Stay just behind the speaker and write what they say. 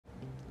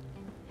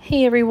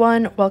Hey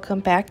everyone,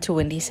 welcome back to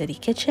Windy City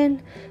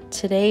Kitchen.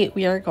 Today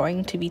we are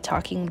going to be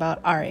talking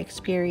about our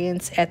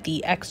experience at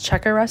the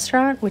Exchequer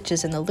Restaurant, which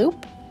is in the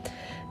Loop.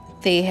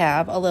 They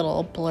have a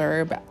little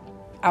blurb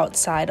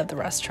outside of the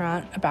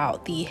restaurant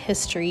about the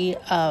history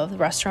of the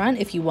restaurant.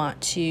 If you want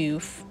to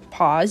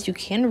pause, you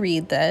can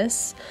read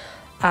this.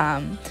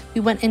 We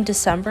went in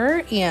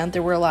December and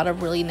there were a lot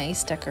of really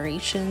nice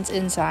decorations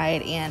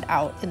inside and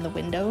out in the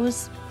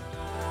windows.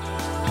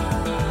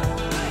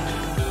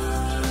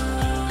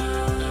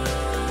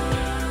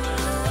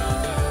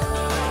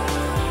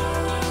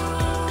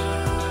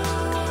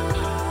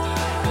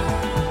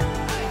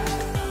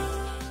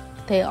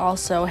 They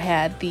also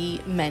had the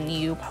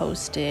menu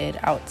posted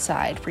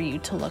outside for you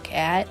to look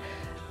at.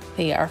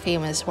 They are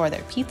famous for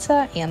their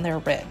pizza and their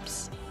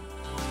ribs.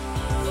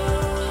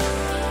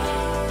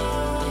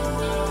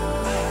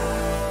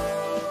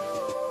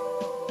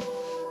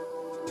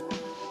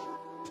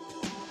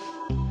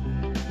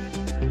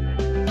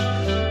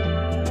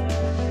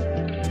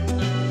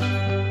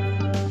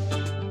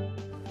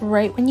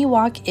 Right when you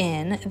walk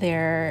in,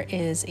 there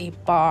is a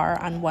bar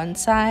on one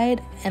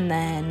side, and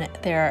then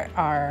there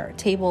are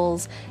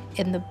tables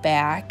in the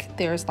back.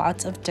 There's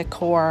lots of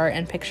decor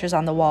and pictures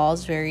on the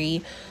walls,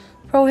 very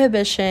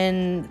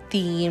Prohibition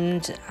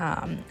themed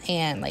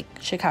and like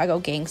Chicago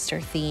gangster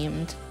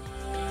themed.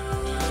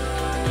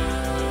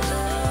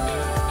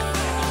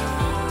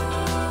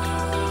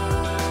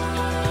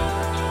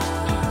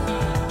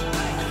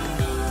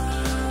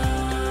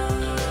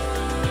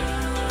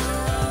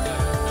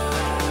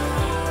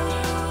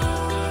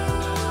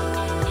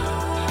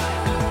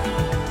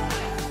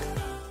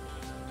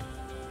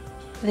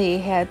 They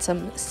had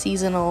some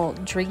seasonal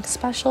drink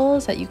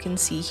specials that you can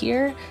see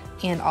here,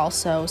 and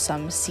also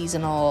some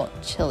seasonal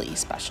chili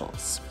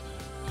specials.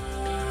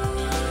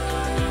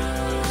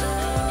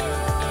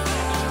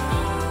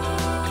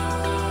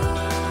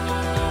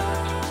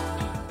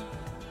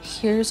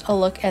 Here's a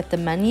look at the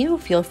menu.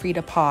 Feel free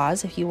to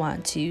pause if you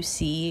want to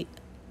see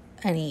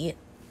any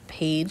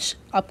page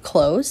up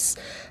close.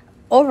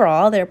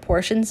 Overall, their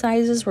portion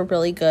sizes were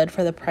really good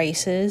for the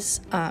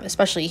prices,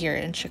 especially here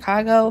in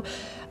Chicago.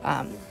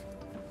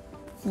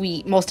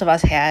 Most of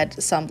us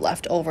had some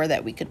left over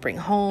that we could bring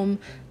home,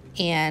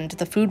 and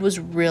the food was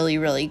really,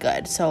 really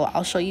good. So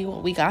I'll show you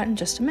what we got in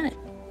just a minute.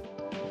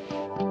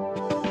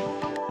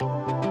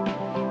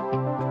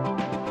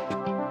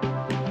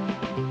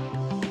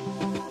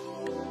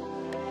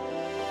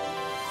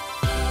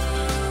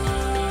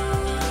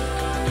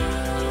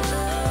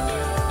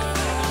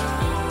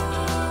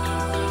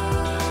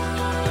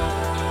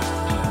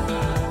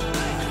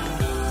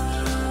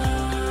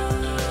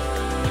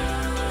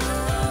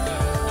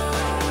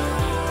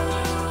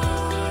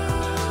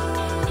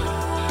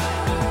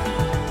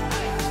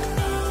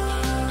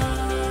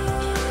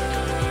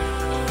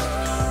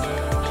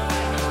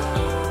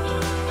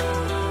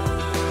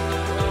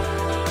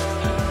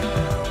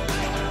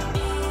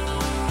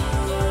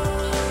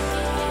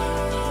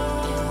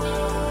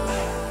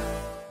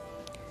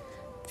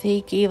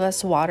 They gave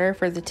us water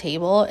for the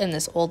table in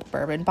this old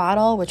bourbon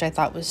bottle, which I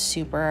thought was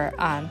super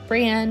on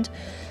brand.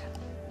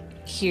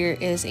 Here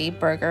is a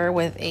burger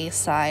with a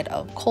side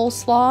of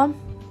coleslaw.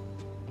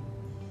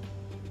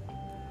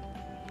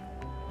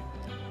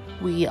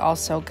 We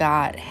also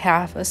got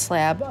half a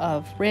slab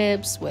of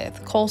ribs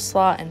with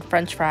coleslaw and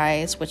french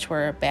fries, which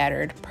were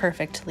battered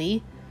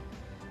perfectly.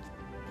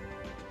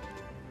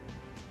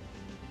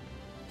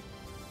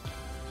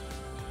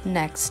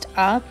 Next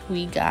up,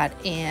 we got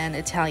an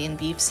Italian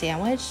beef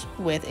sandwich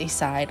with a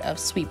side of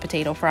sweet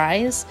potato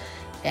fries,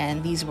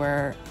 and these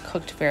were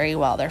cooked very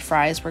well. Their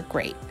fries were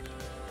great.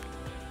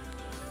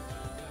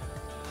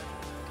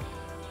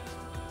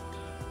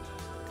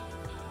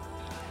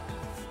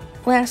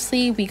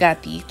 Lastly, we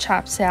got the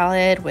chopped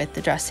salad with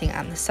the dressing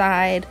on the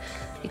side.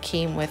 It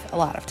came with a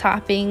lot of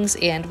toppings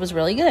and was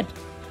really good.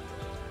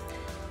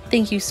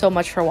 Thank you so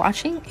much for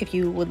watching. If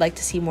you would like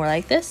to see more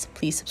like this,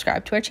 please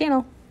subscribe to our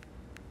channel.